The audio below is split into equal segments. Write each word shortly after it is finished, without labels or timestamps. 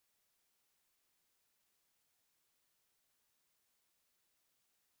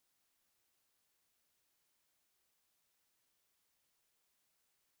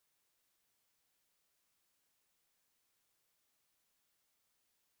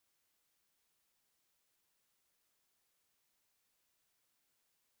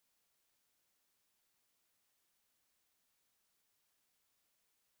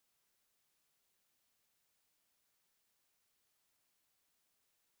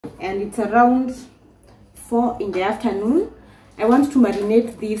and it's around 4 in the afternoon. I want to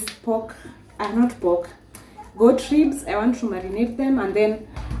marinate these goat ribs. I want to marinate them, and then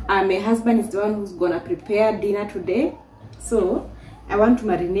my husband is the one who's gonna prepare dinner today, so I want to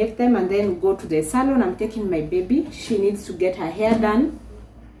marinate them and then go to the salon. I'm taking my baby, she needs to get her hair done,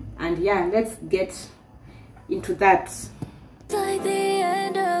 and yeah, let's get into that. Like the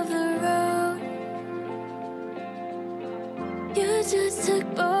end of the road, you just took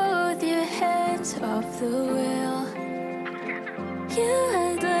both your hands off the wheel. You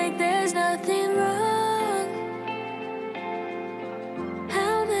act like there's nothing wrong.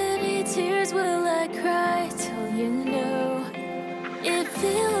 How many tears will I cry till you know? It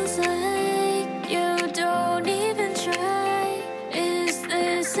feels like you don't even try. Is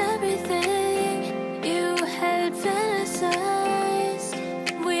this everything you had fantasized?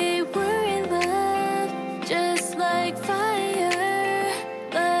 We were in love, just like fire,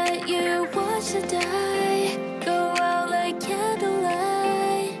 but you watched it die, go out like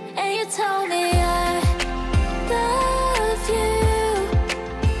candlelight. And you told me I love you,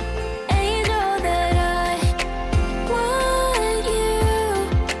 and you know that I want you,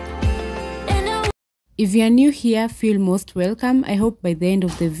 and I... If you are new here, feel most welcome. I hope by the end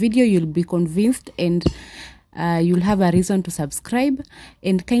of the video you'll be convinced and you'll have a reason to subscribe.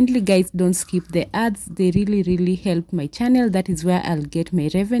 And kindly guys, don't skip the ads, they really help my channel. That is where I'll get my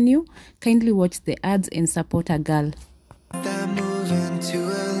revenue. Kindly watch the ads and support a girl. That moving to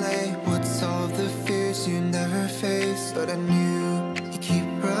LA would solve the fears you never faced, but I knew you keep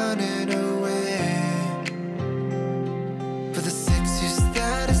running away. For the 6 years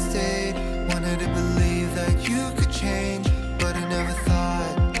that I stayed, wanted to believe that you could change, but I never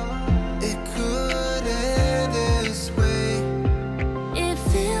thought it could end this way. It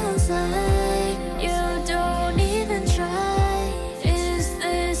feels like you don't even try. Is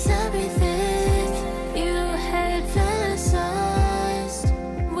this everything you had fantasized?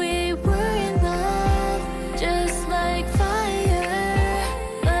 We were in love, just like fire,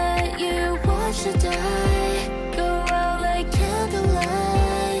 but you watched it die, go out like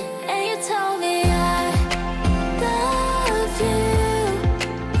candlelight. And you told me I love you,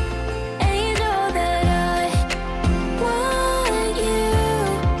 and you know that I want you,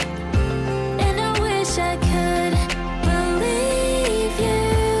 and I wish I could believe you,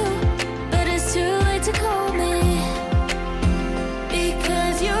 but it's too late to call me,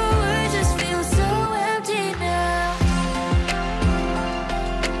 because your words just feel so empty now.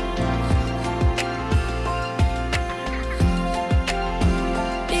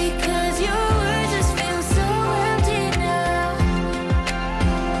 Because your words just feel so empty now.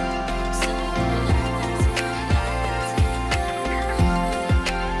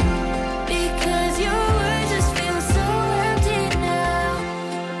 Because your words just feel so empty now.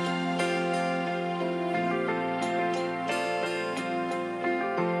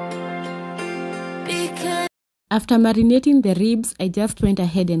 Because After marinating the ribs, I just went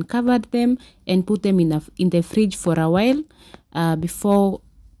ahead and covered them and put them in the fridge for a while before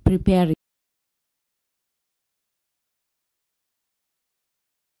preparing.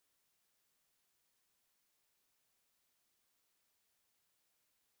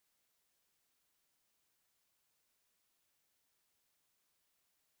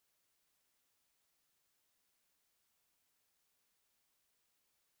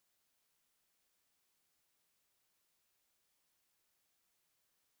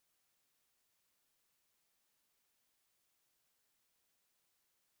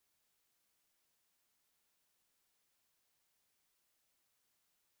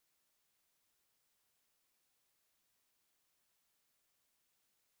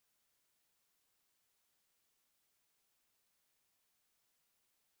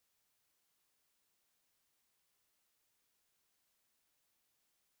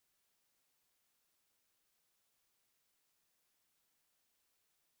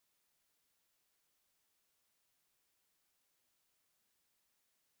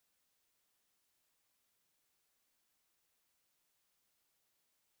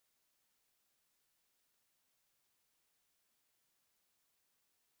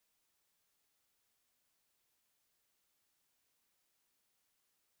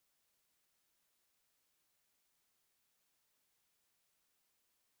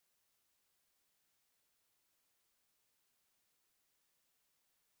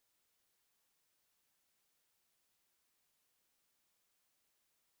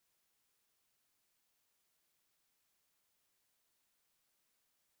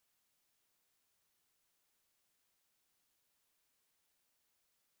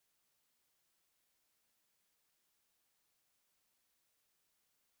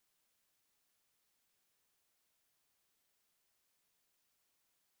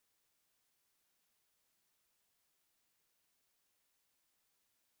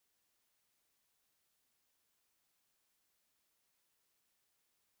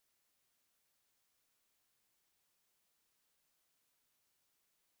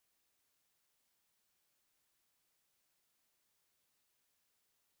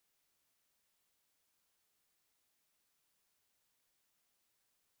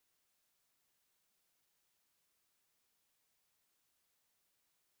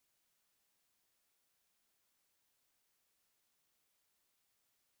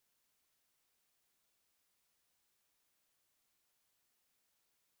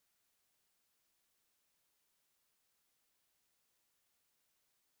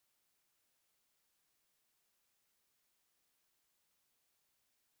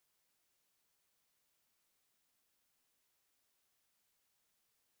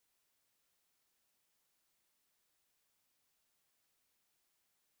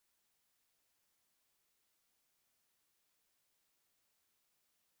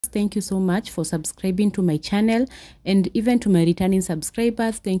 thank you so much for subscribing to my channel, and even to my returning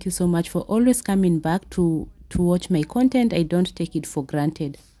subscribers, thank you so much for always coming back to watch my content. I don't take it for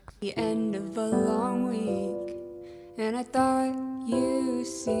granted. The end of a long week, and I thought you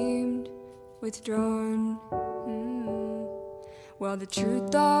seemed withdrawn. Well, the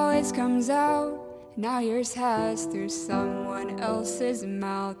truth always comes out. Now yours has through someone else's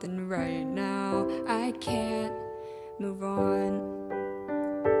mouth, and right now I can't move on.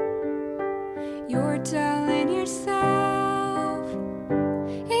 You're telling yourself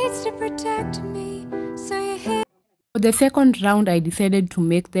it's to protect me, so you hit. For the second round, I decided to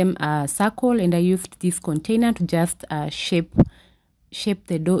make them a circle, and I used this container to just shape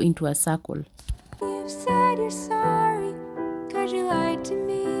the dough into a circle. You've said you're sorry, 'cause you lied to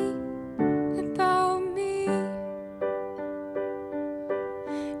me about me.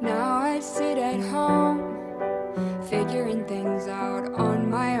 Now I sit at home, figuring things out on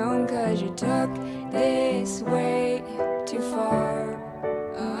my own, 'cause you took this way too far.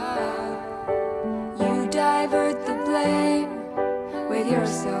 You divert the blame with your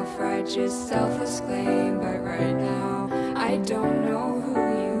self-righteous, selfless claim, but right now I don't know who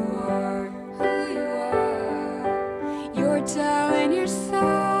you are. You're telling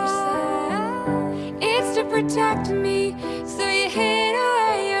yourself it's to protect me, so you hid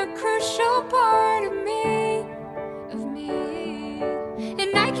away a crucial part of me,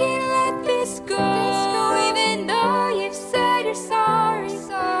 and I can't let this go, even though you've said you're sorry,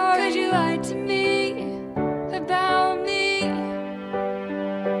 'cause you lied to me about me.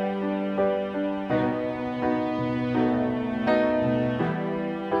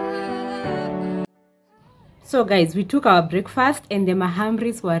 So guys, we took our breakfast and the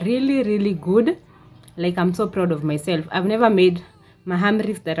mahamris were really good. Like, I'm so proud of myself. I've never made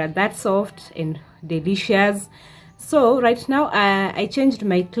mahamris that are that soft and delicious. So right now I changed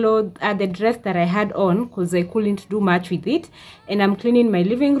my clothes, the dress that I had on, because I couldn't do much with it, and I'm cleaning my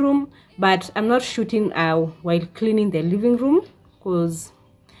living room, but I'm not shooting while cleaning the living room because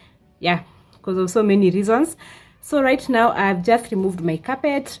of so many reasons. So right now I've just removed my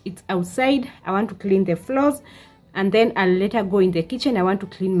carpet. It's outside. I want to clean the floors, and then I'll later go in the kitchen. I want to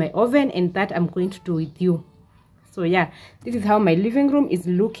clean my oven, and that I'm going to do with you. So yeah, this is how my living room is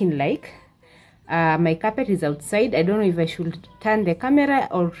looking like. My carpet is outside. I don't know if I should turn the camera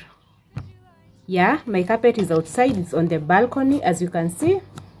or... Yeah, my carpet is outside. It's on the balcony, as you can see,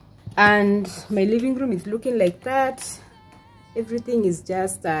 and my living room is looking like that. Everything is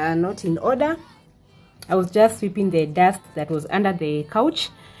just not in order. I was just sweeping the dust that was under the couch,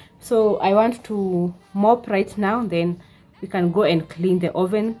 so I want to mop right now, then we can go and clean the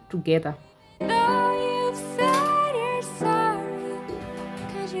oven together. Though you've said you're sorry,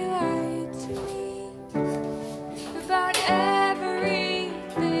 'cause you lied to me about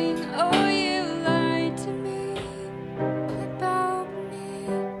everything. Oh, you lied to me about me.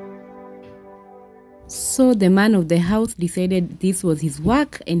 So the man of the house decided this was his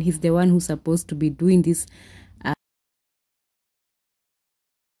work, and he's the one who's supposed to be doing this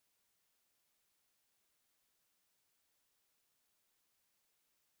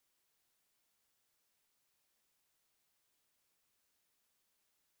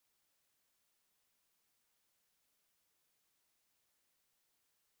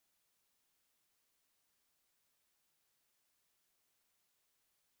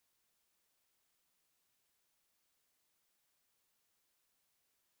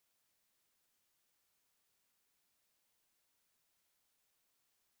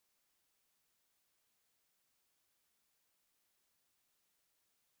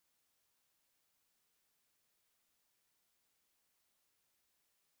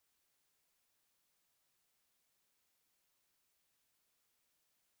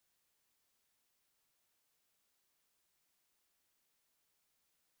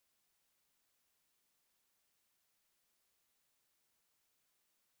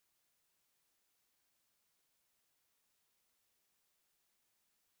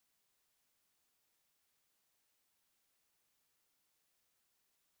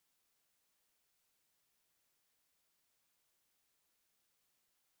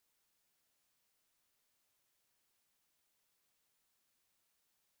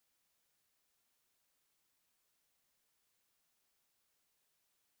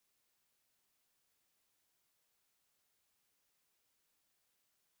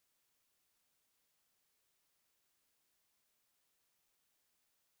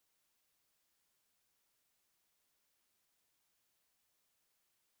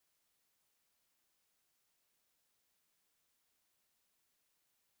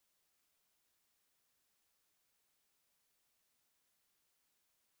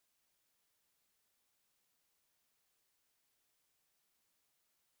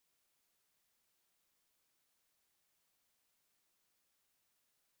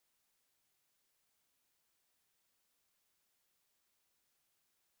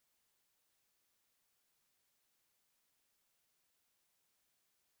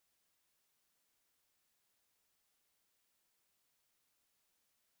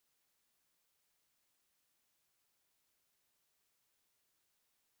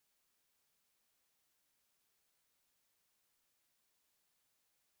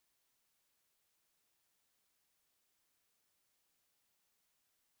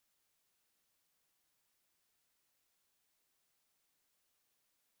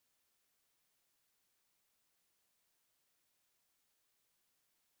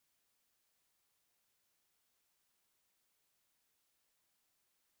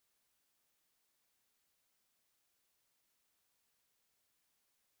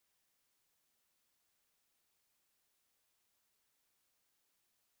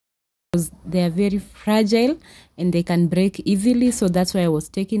because they are very fragile and they can break easily. So that's why I was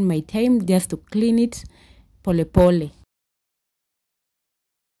taking my time just to clean it pole pole.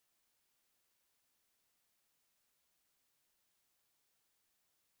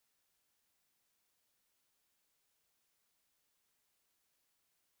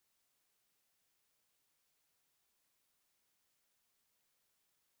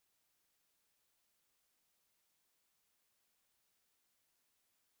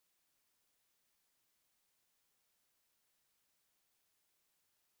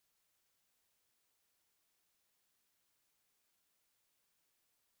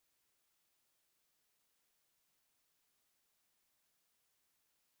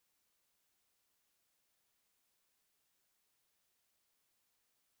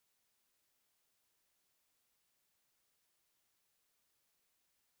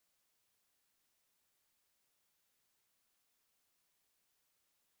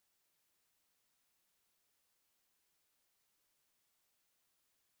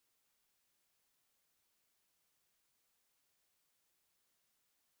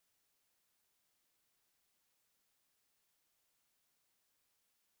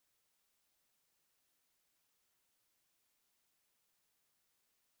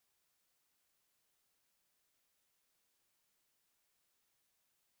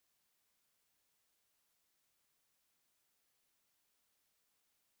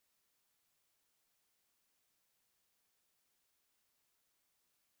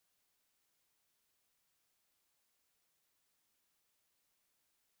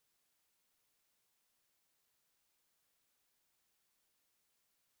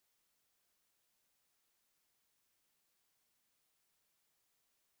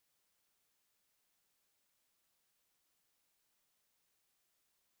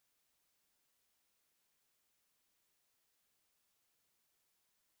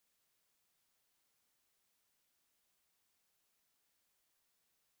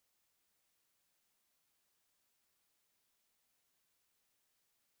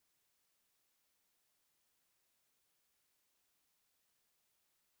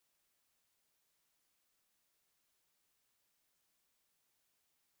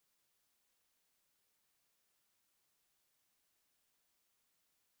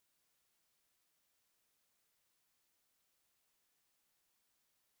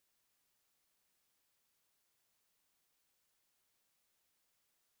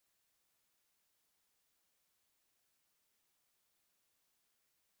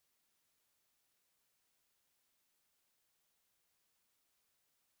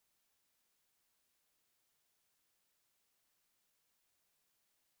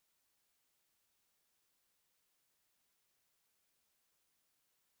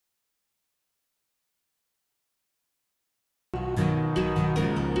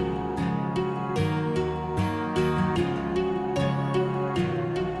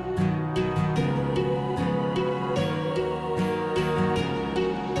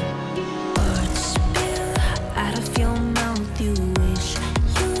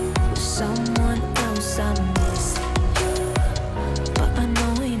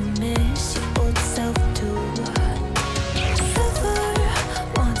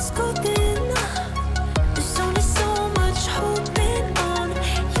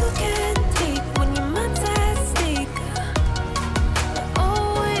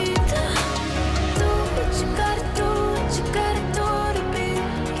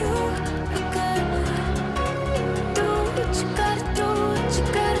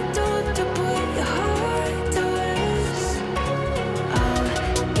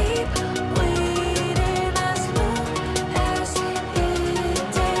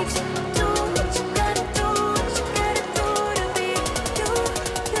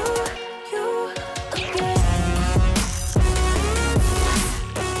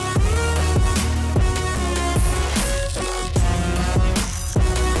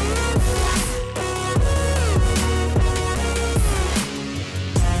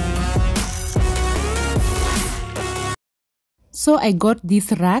 So I got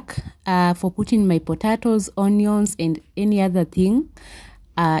this rack for putting my potatoes, onions, and any other thing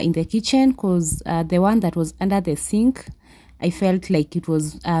in the kitchen, because the one that was under the sink, I felt like it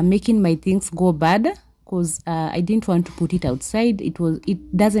was making my things go bad, because I didn't want to put it outside.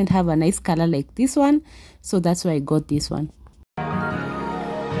 It doesn't have a nice color like this one, so that's why I got this one. Some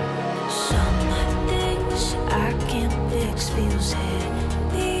things I can't fix feels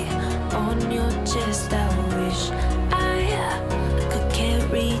heavy on your chest. I wish I could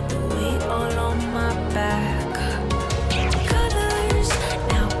carry the weight all on my back. Colors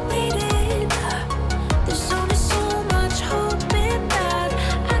now faded. There's only so much hope in that.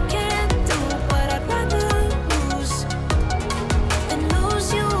 I can't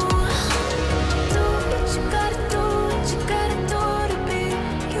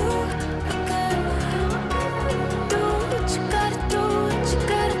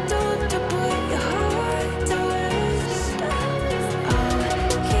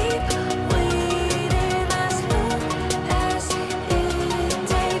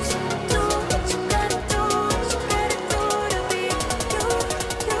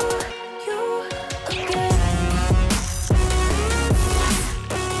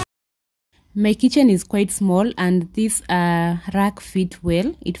My kitchen is quite small, and this rack fit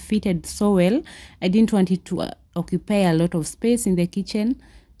well. It fitted so well. I didn't want it to occupy a lot of space in the kitchen,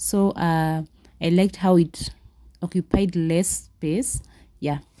 so I liked how it occupied less space.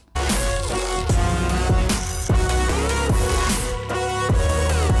 Yeah.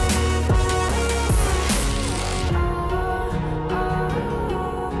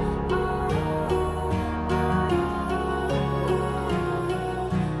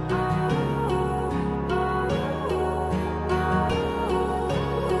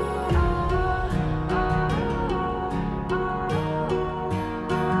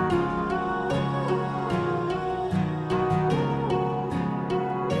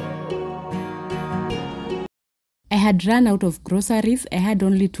 I had run out of groceries. I had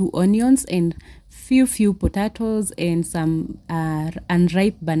only 2 onions and few potatoes and some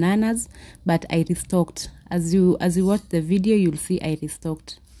unripe bananas, but I restocked. As you watch the video, you'll see I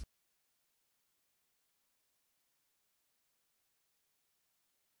restocked.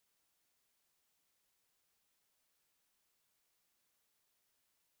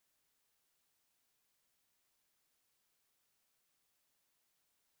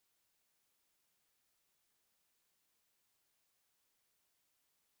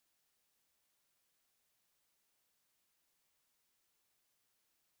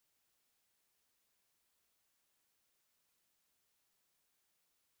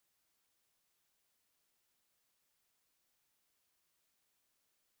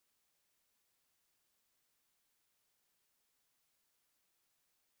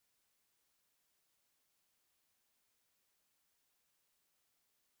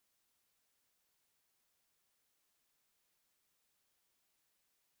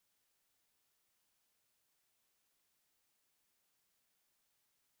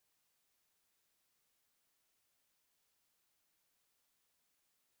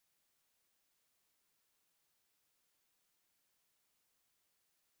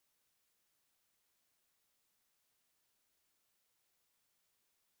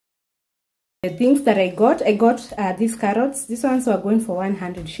 The things that I got these carrots. These ones were going for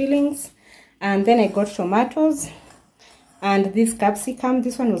 100 shillings. And then I got tomatoes and this capsicum.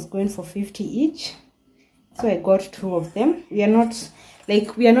 This one was going for 50 each. So I got 2 of them. We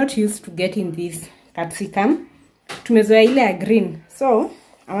are not used to getting this capsicum. Tumezoea ile ya green. So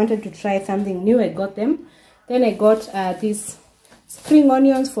I wanted to try something new. I got them. Then I got these spring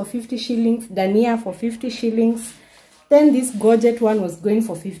onions for 50 shillings, dania for 50 shillings. Then this gorget one was going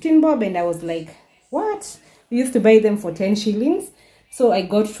for 15 bob, and I was like, what? We used to buy them for 10 shillings. So I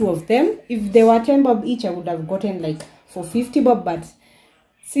got 2 of them. If they were 10 bob each, I would have gotten like for 50 bob, but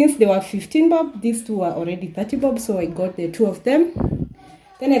since they were 15 bob, these 2 were already 30 bob, so I got the 2 of them.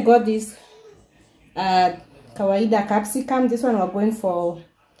 Then I got this kawaida capsicum. This one were going for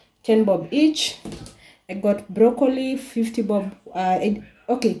 10 bob each. I got broccoli 50 bob.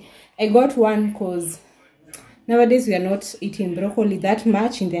 Okay, I got one because nowadays we are not eating broccoli that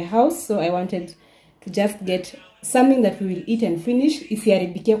much in the house, so I wanted to just get something that we will eat and finish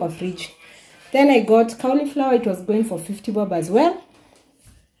isiharibike kwa fridge. Then I got cauliflower. It was going for 50 bob as well.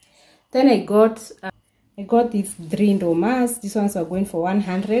 Then I got these 3 ndomas. These ones were going for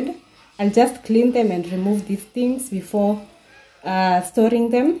 100. I'll just clean them and remove these things before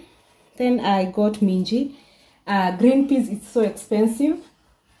storing them. Then I got minji. Green peas is so expensive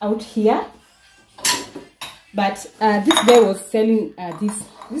out here, but this guy was selling this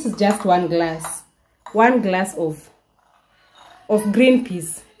is just one glass of green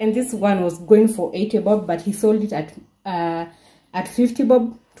peas, and this one was going for 80 bob, but he sold it at 50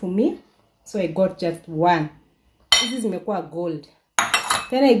 bob to me, so I got just one. This is mekwa gold.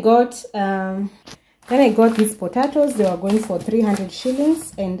 Then I got these potatoes. They were going for 300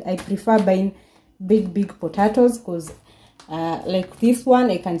 shillings, and I prefer buying big potatoes because like this one,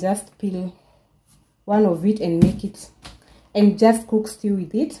 I can just peel one of it and make it and just cook stew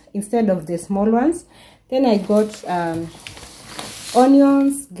with it instead of the small ones. Then I got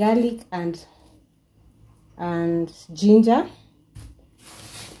onions, garlic, and ginger.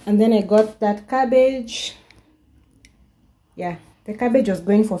 And then I got that cabbage. Yeah, the cabbage was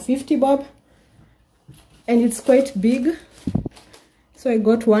going for 50 bob, and it's quite big, so I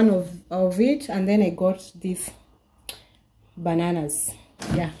got one of it. And then I got these bananas.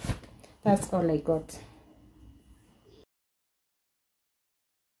 Yeah, that's all I got.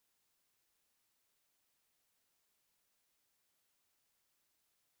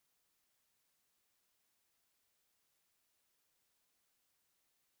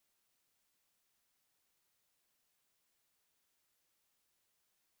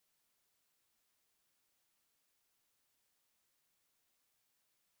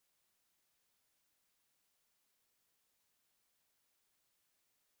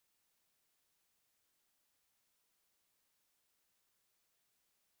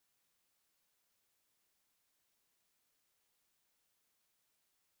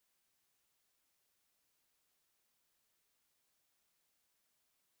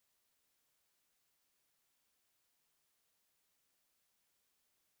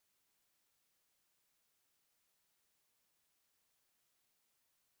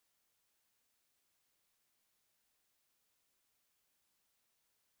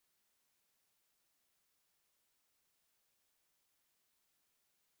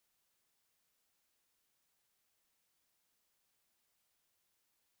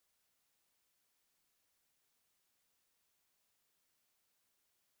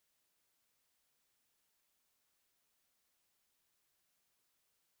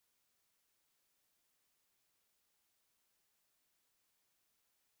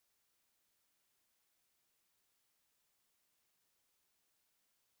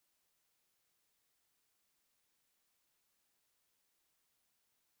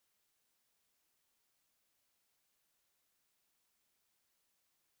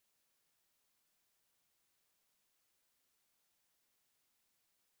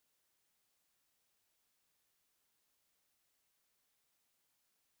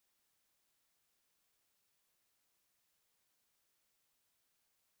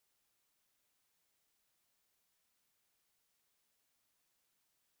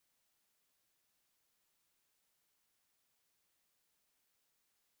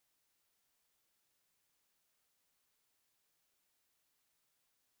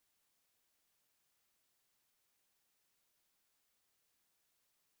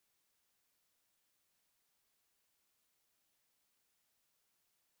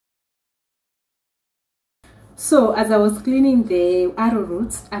 So as I was cleaning the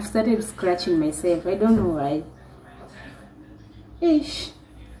arrowroots, I've started scratching myself. I don't know why. Ish.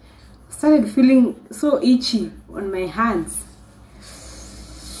 Started feeling so itchy on my hands.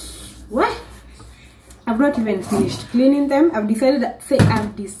 What? I've not even finished cleaning them. I've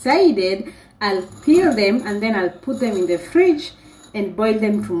decided I'll peel them and then I'll put them in the fridge and boil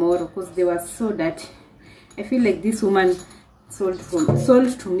them tomorrow because they were so dirty. I feel like this woman sold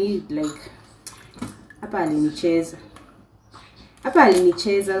to me like hapa alinicheza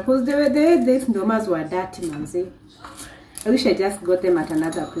because these ndomas were dirty, manzi. I wish I just got them at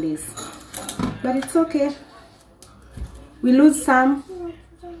another place, but it's okay. We lose some,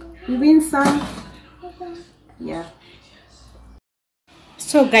 we win some. Yeah.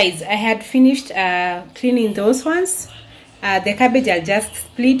 So guys, I had finished cleaning those ones. The cabbage, I'll just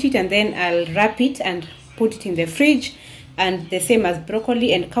split it and then I'll wrap it and put it in the fridge. And the same as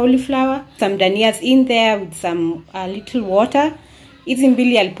broccoli and cauliflower. Some danias in there with some little water.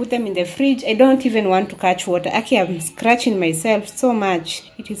 Billy, I'll put them in the fridge. I don't even want to catch water. Actually, I'm scratching myself so much.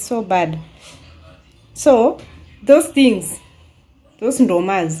 It is so bad. So, those things, those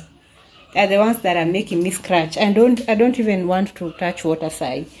ndomas, are the ones that are making me scratch. I don't even want to touch water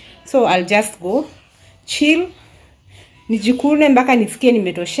sai. So I'll just go chill, nijikune mpaka nisikie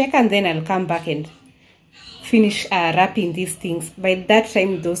nimetosheka, and then I'll come back and finish wrapping these things. By that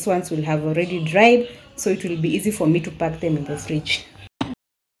time those ones will have already dried, so it will be easy for me to pack them in the fridge.